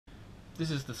This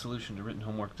is the solution to written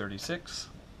homework 36.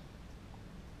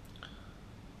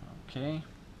 Okay.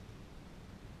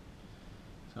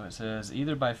 So it says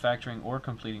either by factoring or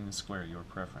completing the square, your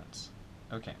preference.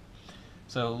 Okay.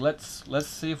 So let's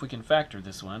see if we can factor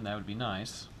this one. That would be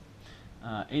nice.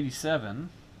 87.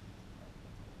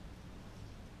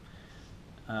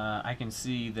 I can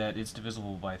see that it's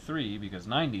divisible by 3 because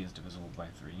 90 is divisible by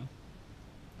 3.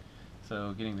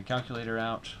 So getting the calculator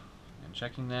out and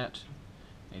checking that.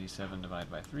 87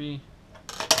 divided by 3.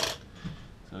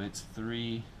 So it's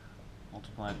 3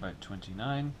 multiplied by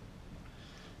 29.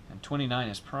 And 29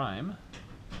 is prime.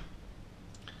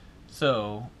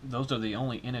 So those are the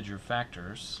only integer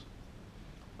factors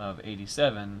of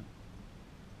 87,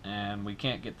 and we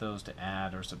can't get those to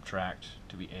add or subtract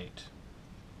to be 8.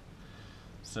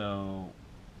 So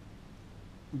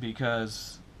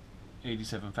because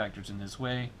 87 factors in this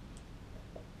way,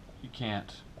 you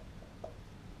can't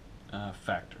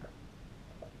factor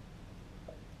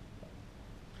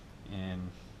in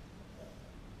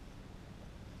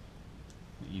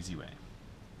the easy way.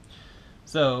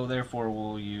 So therefore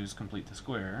we'll use complete the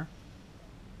square.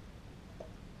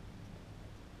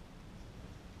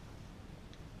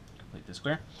 Complete the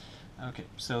square. Okay,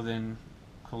 so then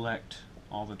collect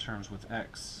all the terms with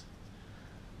x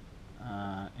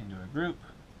into a group.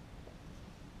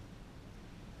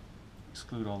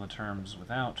 Exclude all the terms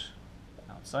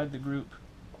outside the group.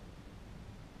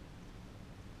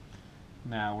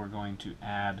 Now we're going to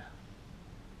add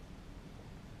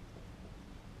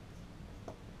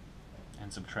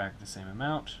and subtract the same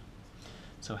amount.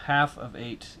 So half of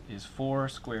 8 is 4,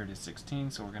 squared is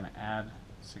 16, so we're going to add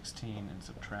 16 and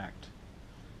subtract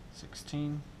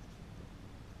 16.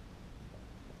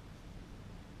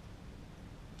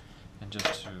 And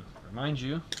just to remind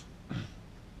you,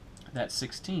 that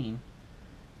 16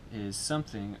 is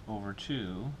something over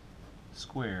 2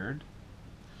 squared.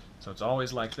 So it's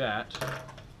always like that.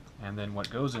 And then what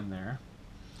goes in there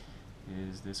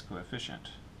is this coefficient.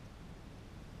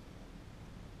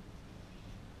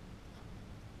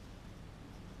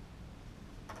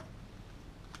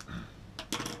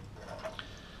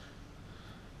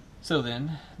 So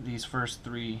then, these first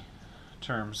 3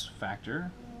 terms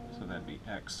factor, so that'd be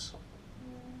x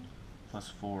plus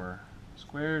 4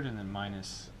 squared, and then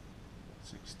minus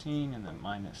 16, and then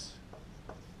minus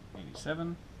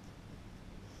 87.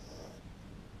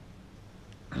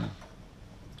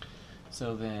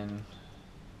 So then,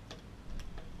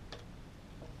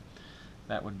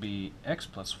 that would be x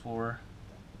plus 4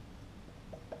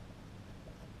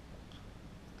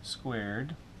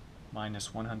 squared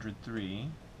minus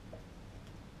 103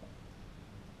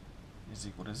 is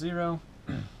equal to 0.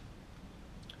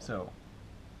 So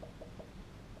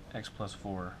x plus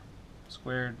 4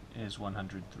 squared is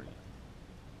 103.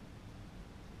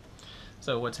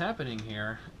 So what's happening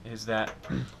here is that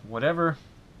whatever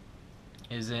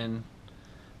is I'm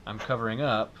covering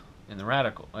up in the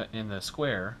radical, in the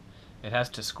square, it has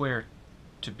to square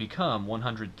to become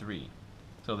 103.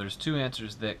 So there's 2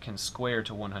 answers that can square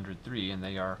to 103, and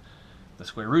they are the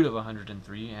square root of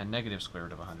 103 and negative square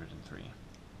root of 103.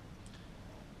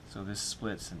 So this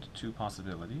splits into 2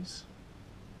 possibilities.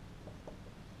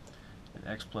 That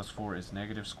x plus 4 is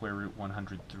negative square root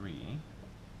 103,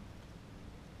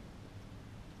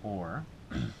 or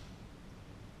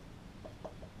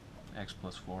x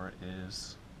plus 4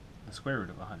 is the square root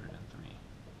of 103.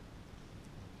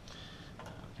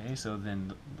 Okay, so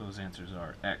then those answers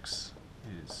are x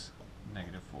is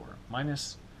negative 4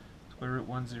 minus square root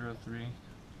 103,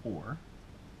 or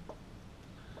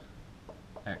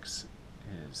x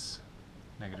is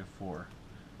negative 4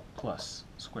 plus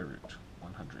square root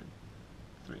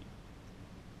 103.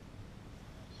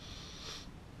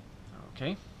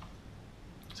 Okay,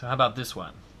 so how about this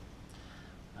one?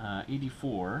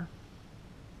 84,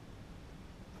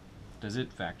 does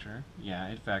it factor? Yeah,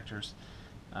 it factors.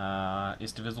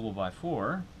 It's divisible by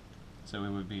 4, so it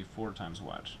would be 4 times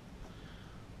what?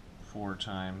 4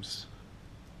 times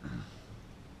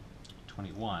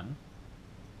 21.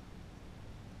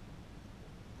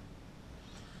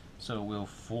 So will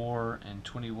 4 and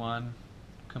 21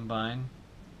 combine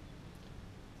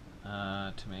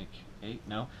to make 8?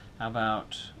 No. How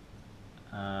about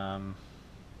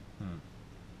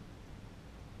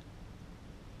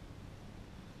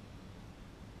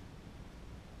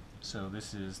so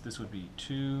this would be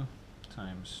 2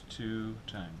 times 2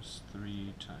 times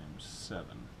 3 times 7.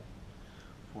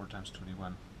 4 times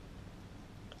 21.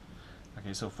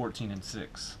 Okay, so 14 and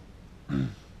 6.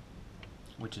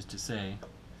 Which is to say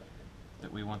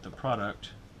that we want the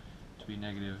product to be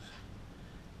negative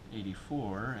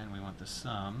 84, and we want the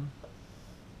sum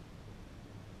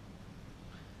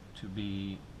to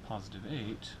be positive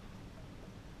 8,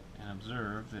 and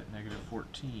observe that negative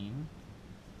 14,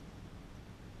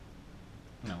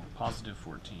 no, positive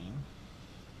 14,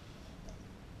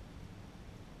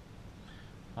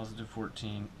 positive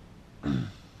 14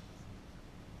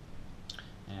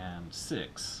 and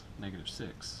 6, negative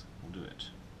 6 will do it.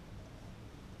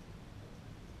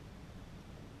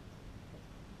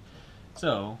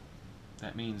 So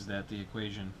that means that the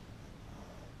equation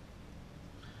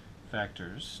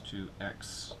factors to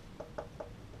x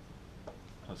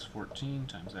plus 14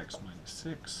 times x minus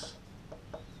 6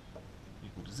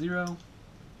 equal to 0.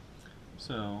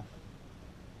 So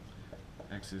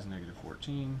x is negative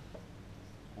 14,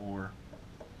 or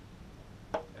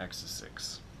x is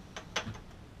 6.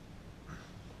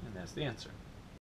 And that's the answer.